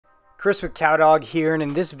Chris with Cowdog here, and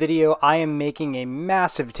in this video I am making a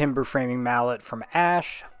massive timber framing mallet from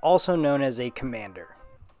ash, also known as a commander.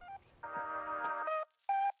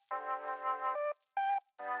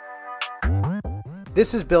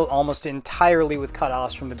 This is built almost entirely with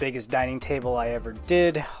cutoffs from the biggest dining table I ever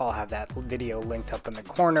did. I'll have that video linked up in the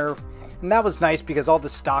corner. And that was nice because all the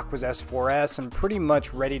stock was S4S and pretty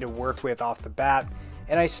much ready to work with off the bat.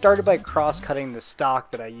 And I started by cross-cutting the stock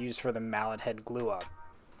that I used for the mallet head glue up.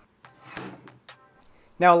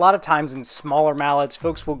 Now, a lot of times in smaller mallets,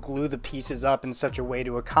 folks will glue the pieces up in such a way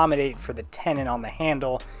to accommodate for the tenon on the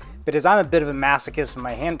handle, but as I'm a bit of a masochist with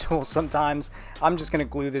my hand tools sometimes, I'm just going to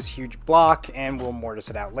glue this huge block and we'll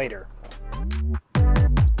mortise it out later.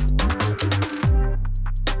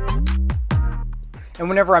 And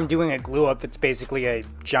whenever I'm doing a glue up that's basically a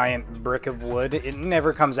giant brick of wood, it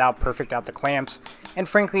never comes out perfect out the clamps, and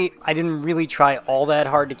frankly, I didn't really try all that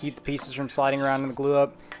hard to keep the pieces from sliding around in the glue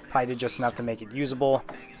up. Probably did just enough to make it usable.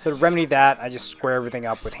 So to remedy that, I just square everything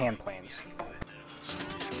up with hand planes.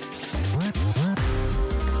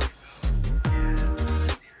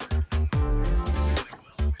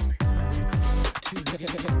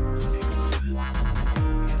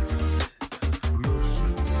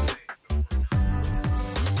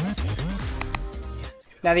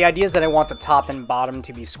 Now the idea is that I want the top and bottom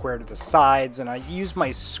to be square to the sides, and I use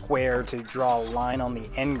my square to draw a line on the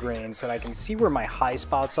end grain so that I can see where my high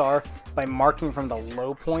spots are by marking from the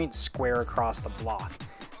low point square across the block.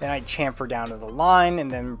 Then I chamfer down to the line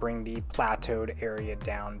and then bring the plateaued area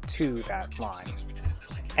down to that line.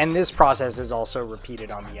 And this process is also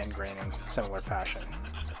repeated on the end grain in similar fashion.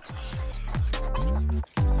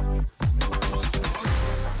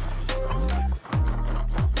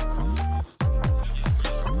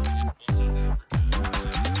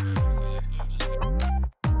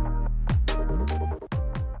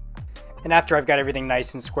 And after I've got everything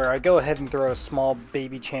nice and square, I go ahead and throw a small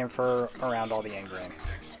baby chamfer around all the end grain.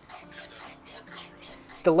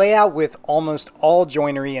 The layout with almost all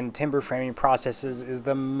joinery and timber framing processes is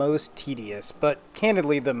the most tedious, but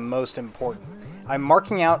candidly the most important. I'm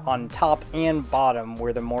marking out on top and bottom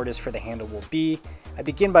where the mortise for the handle will be. I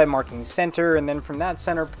begin by marking center, and then from that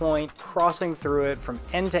center point, crossing through it from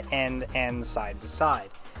end to end and side to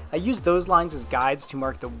side. I use those lines as guides to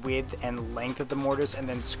mark the width and length of the mortise and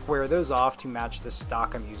then square those off to match the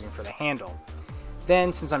stock I'm using for the handle.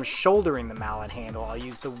 Then, since I'm shouldering the mallet handle, I'll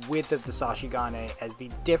use the width of the sashigane as the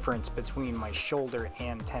difference between my shoulder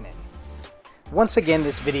and tenon. Once again,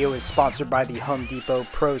 this video is sponsored by the Home Depot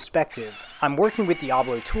Prospective. I'm working with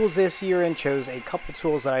Diablo Tools this year and chose a couple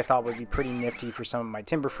tools that I thought would be pretty nifty for some of my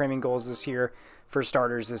timber framing goals this year. For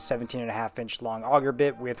starters, this 17.5-inch long auger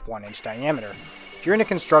bit with 1-inch diameter. If you're into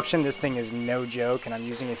construction, this thing is no joke, and I'm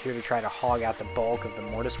using it here to try to hog out the bulk of the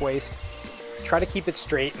mortise waste. Try to keep it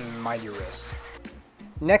straight and mind your wrists.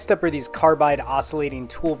 Next up are these carbide oscillating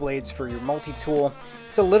tool blades for your multi-tool.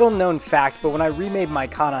 It's a little known fact, but when I remade my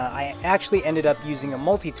kana, I actually ended up using a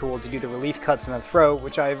multi-tool to do the relief cuts in the throat,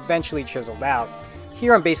 which I eventually chiseled out.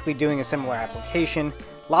 Here I'm basically doing a similar application.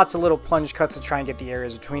 Lots of little plunge cuts to try and get the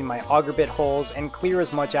areas between my auger bit holes and clear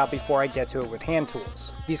as much out before I get to it with hand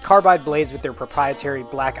tools. These carbide blades with their proprietary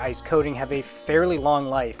black ice coating have a fairly long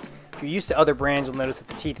life. If you're used to other brands, you'll notice that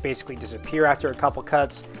the teeth basically disappear after a couple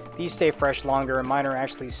cuts. These stay fresh longer, and mine are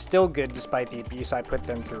actually still good despite the abuse I put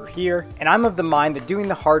them through here. And I'm of the mind that doing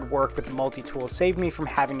the hard work with the multi-tool saved me from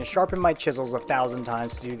having to sharpen my chisels 1,000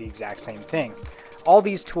 times to do the exact same thing. All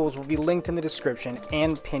these tools will be linked in the description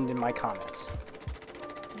and pinned in my comments.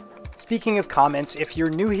 Speaking of comments, if you're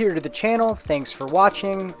new here to the channel, thanks for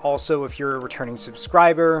watching. Also, if you're a returning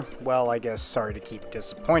subscriber, well, I guess sorry to keep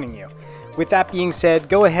disappointing you. With that being said,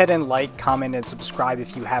 go ahead and like, comment, and subscribe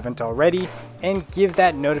if you haven't already, and give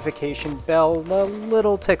that notification bell a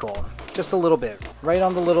little tickle. Just a little bit, right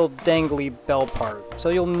on the little dangly bell part, so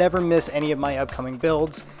you'll never miss any of my upcoming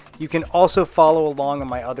builds. You can also follow along on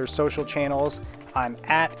my other social channels. I'm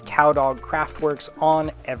at Cowdog Craftworks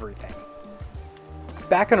on everything.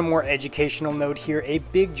 Back on a more educational note here, a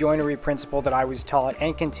big joinery principle that I was taught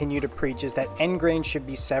and continue to preach is that end grain should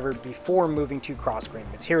be severed before moving to cross grain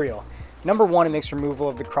material. Number one, it makes removal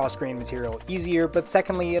of the cross grain material easier, but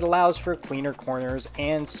secondly, it allows for cleaner corners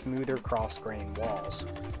and smoother cross grain walls.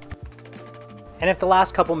 And if the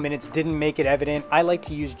last couple minutes didn't make it evident, I like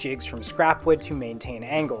to use jigs from scrap wood to maintain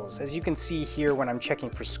angles. As you can see here when I'm checking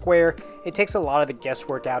for square, it takes a lot of the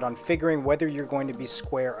guesswork out on figuring whether you're going to be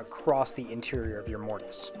square across the interior of your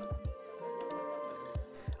mortise.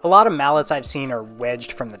 A lot of mallets I've seen are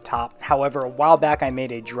wedged from the top. However, a while back I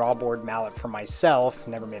made a drawboard mallet for myself,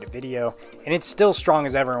 never made a video, and it's still strong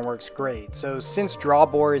as ever and works great. So since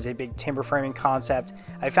drawboard is a big timber framing concept,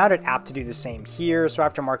 I found it apt to do the same here. So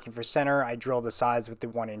after marking for center, I drilled the sides with the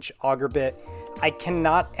 1-inch auger bit. I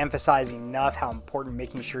cannot emphasize enough how important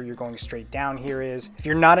making sure you're going straight down here is. If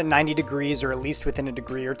you're not at 90 degrees or at least within a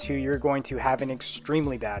degree or two, you're going to have an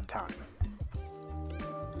extremely bad time.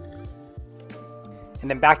 And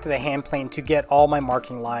then back to the hand plane to get all my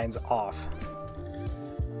marking lines off.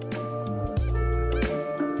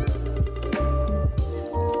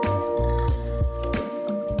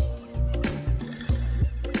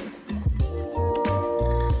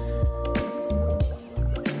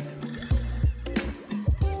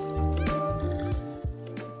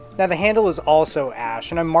 Now the handle is also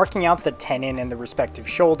ash, and I'm marking out the tenon and the respective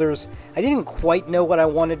shoulders. I didn't quite know what I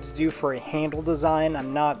wanted to do for a handle design.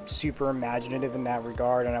 I'm not super imaginative in that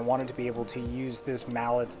regard, and I wanted to be able to use this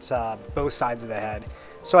mallet both sides of the head.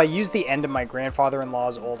 So I used the end of my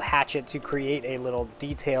grandfather-in-law's old hatchet to create a little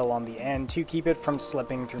detail on the end to keep it from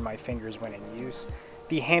slipping through my fingers when in use.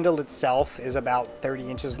 The handle itself is about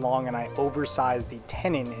 30 inches long, and I oversized the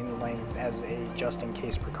tenon in length as a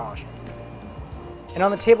just-in-case precaution. And on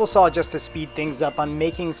the table saw, just to speed things up, I'm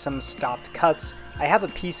making some stopped cuts. I have a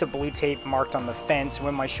piece of blue tape marked on the fence.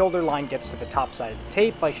 When my shoulder line gets to the top side of the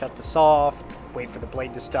tape, I shut the saw off, wait for the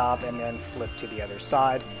blade to stop, and then flip to the other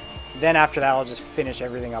side. Then after that, I'll just finish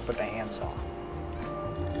everything up with the handsaw.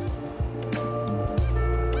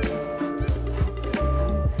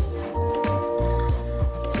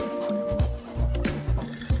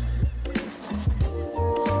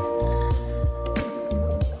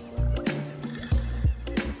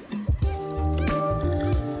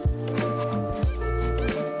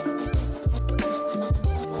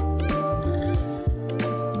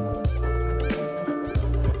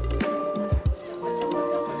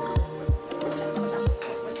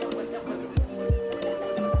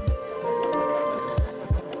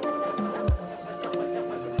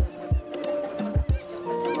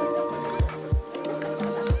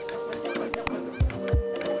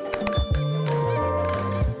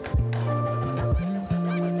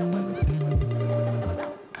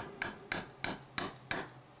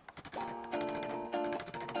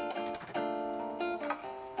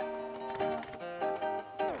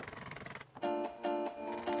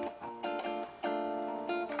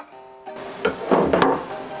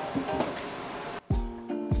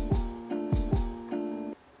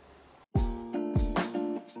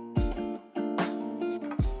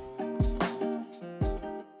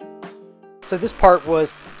 So this part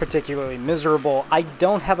was particularly miserable. I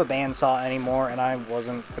don't have a bandsaw anymore, and I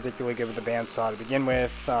wasn't particularly good with the bandsaw to begin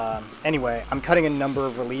with. Anyway, I'm cutting a number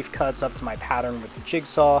of relief cuts up to my pattern with the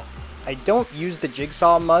jigsaw. I don't use the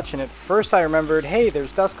jigsaw much, and at first I remembered, hey,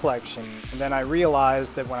 there's dust collection. And then I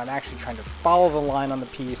realized that when I'm actually trying to follow the line on the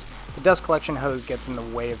piece, the dust collection hose gets in the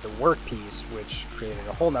way of the workpiece, which created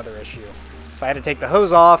a whole nother issue. So I had to take the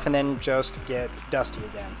hose off and then just get dusty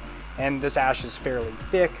again. And this ash is fairly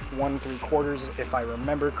thick, 1 3/4 if I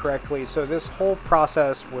remember correctly, so this whole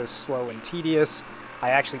process was slow and tedious.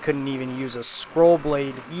 I actually couldn't even use a scroll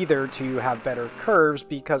blade either to have better curves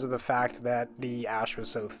because of the fact that the ash was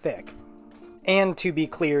so thick. And to be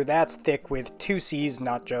clear, that's thick with 2 C's,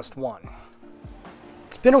 not just 1.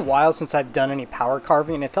 It's been a while since I've done any power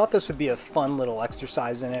carving, and I thought this would be a fun little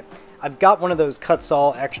exercise in it. I've got one of those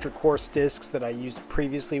cut-saw extra coarse discs that I used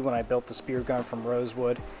previously when I built the spear gun from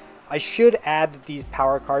rosewood. I should add that these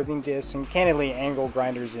power carving discs, and candidly angle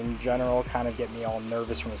grinders in general, kind of get me all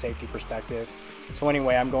nervous from a safety perspective. So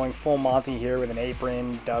anyway, I'm going full Monty here with an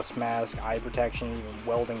apron, dust mask, eye protection, and even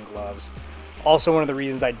welding gloves. Also, one of the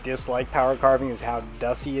reasons I dislike power carving is how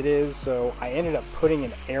dusty it is, so I ended up putting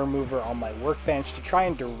an air mover on my workbench to try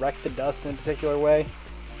and direct the dust in a particular way.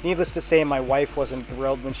 Needless to say, my wife wasn't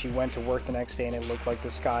thrilled when she went to work the next day and it looked like the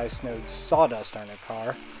sky snowed sawdust on her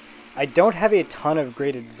car. I don't have a ton of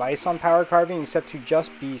great advice on power carving except to just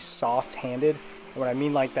be soft-handed. And what I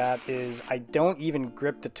mean like that is I don't even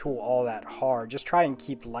grip the tool all that hard. Just try and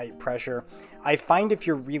keep light pressure. I find if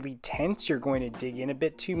you're really tense, you're going to dig in a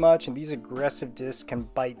bit too much, and these aggressive discs can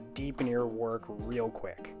bite deep into your work real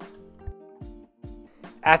quick.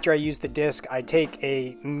 After I use the disc, I take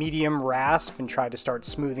a medium rasp and try to start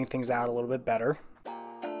smoothing things out a little bit better.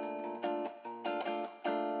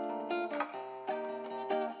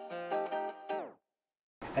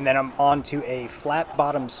 And then I'm on to a flat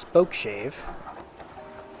bottom spoke shave.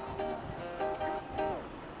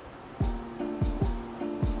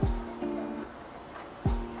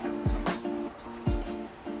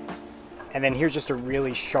 And then here's just a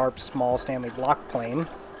really sharp small Stanley block plane.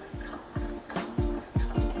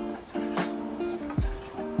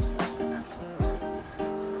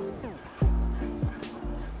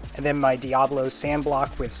 and then my Diablo sand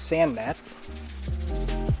block with sand net,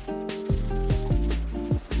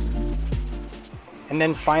 and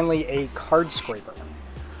then finally a card scraper.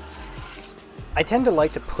 I tend to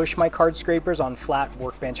like to push my card scrapers on flat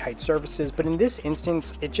workbench height surfaces, but in this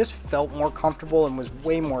instance it just felt more comfortable and was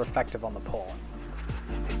way more effective on the pull.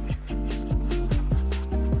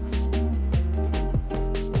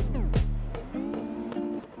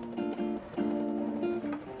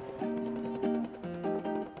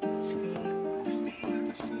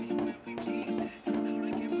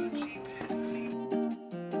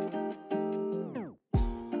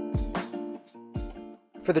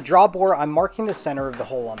 For the draw bore, I'm marking the center of the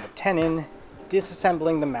hole on the tenon,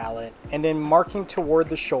 disassembling the mallet, and then marking toward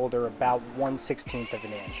the shoulder about 1/16 of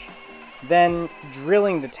an inch. Then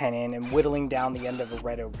drilling the tenon and whittling down the end of a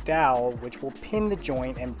red oak dowel, which will pin the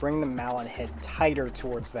joint and bring the mallet head tighter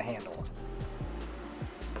towards the handle.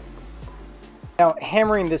 Now,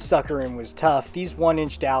 hammering this sucker in was tough. These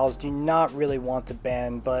 1-inch dowels do not really want to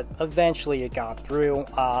bend, but eventually it got through.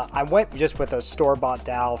 I went just with a store-bought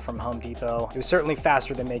dowel from Home Depot. It was certainly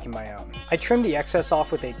faster than making my own. I trimmed the excess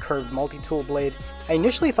off with a curved multi-tool blade. I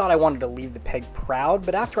initially thought I wanted to leave the peg proud,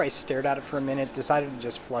 but after I stared at it for a minute, decided to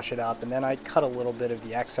just flush it up, and then I cut a little bit of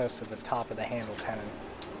the excess at the top of the handle tenon.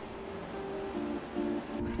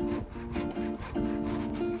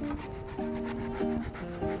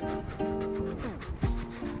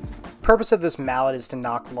 The purpose of this mallet is to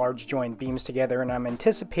knock large joint beams together, and I'm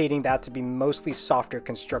anticipating that to be mostly softer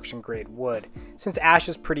construction grade wood. Since ash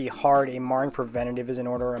is pretty hard, a marring preventative is in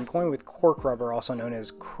order. I'm going with cork rubber, also known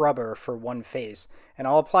as crubber, for one face, and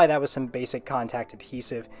I'll apply that with some basic contact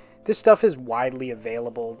adhesive. This stuff is widely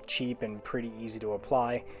available, cheap, and pretty easy to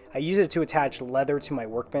apply. I use it to attach leather to my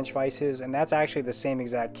workbench vices, and that's actually the same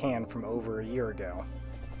exact can from over a year ago.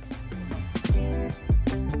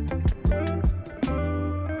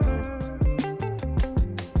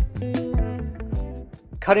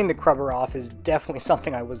 Cutting the crubber off is definitely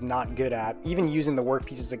something I was not good at. Even using the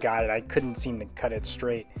workpiece as a guide, I couldn't seem to cut it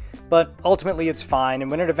straight. But ultimately it's fine,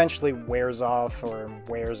 and when it eventually wears off, or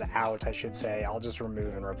wears out I should say, I'll just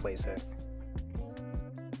remove and replace it.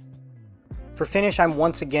 For finish, I'm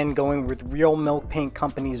once again going with Real Milk Paint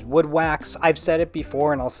Company's Wood Wax. I've said it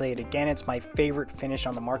before and I'll say it again, it's my favorite finish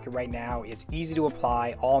on the market right now. It's easy to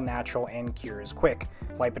apply, all natural, and cures quick.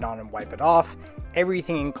 Wipe it on and wipe it off.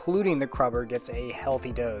 Everything including the crubber gets a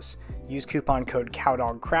healthy dose. Use coupon code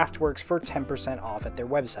CowDogCraftworks for 10% off at their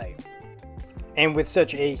website. And with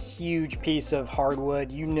such a huge piece of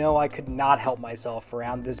hardwood, you know I could not help myself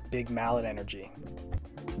around this big mallet energy.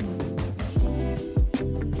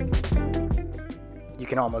 You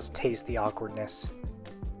can almost taste the awkwardness.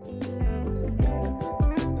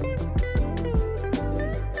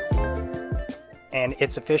 And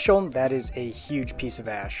it's official, that is a huge piece of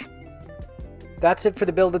ash. That's it for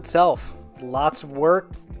the build itself. Lots of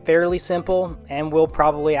work, fairly simple, and will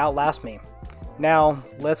probably outlast me. Now,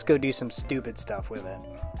 let's go do some stupid stuff with it.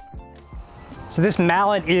 So this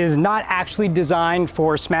mallet is not actually designed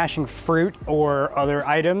for smashing fruit or other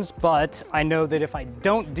items, but I know that if I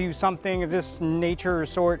don't do something of this nature or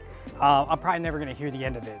sort, I'm probably never gonna hear the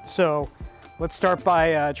end of it. So let's start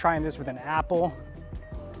by trying this with an apple.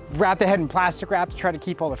 Wrap the head in plastic wrap to try to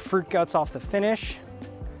keep all the fruit guts off the finish.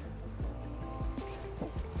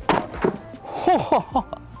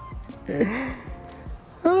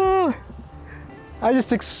 Oh, I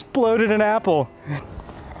just exploded an apple. I'm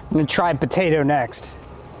gonna try potato next.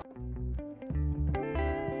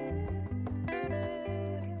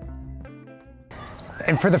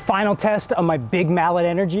 And for the final test of my big mallet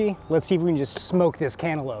energy, let's see if we can just smoke this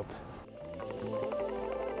cantaloupe.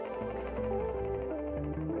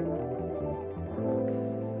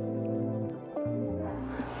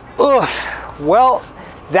 Ugh, well,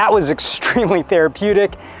 that was extremely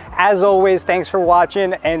therapeutic. As always, thanks for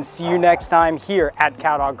watching, and see you next time here at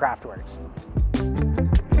CowDog Craftworks.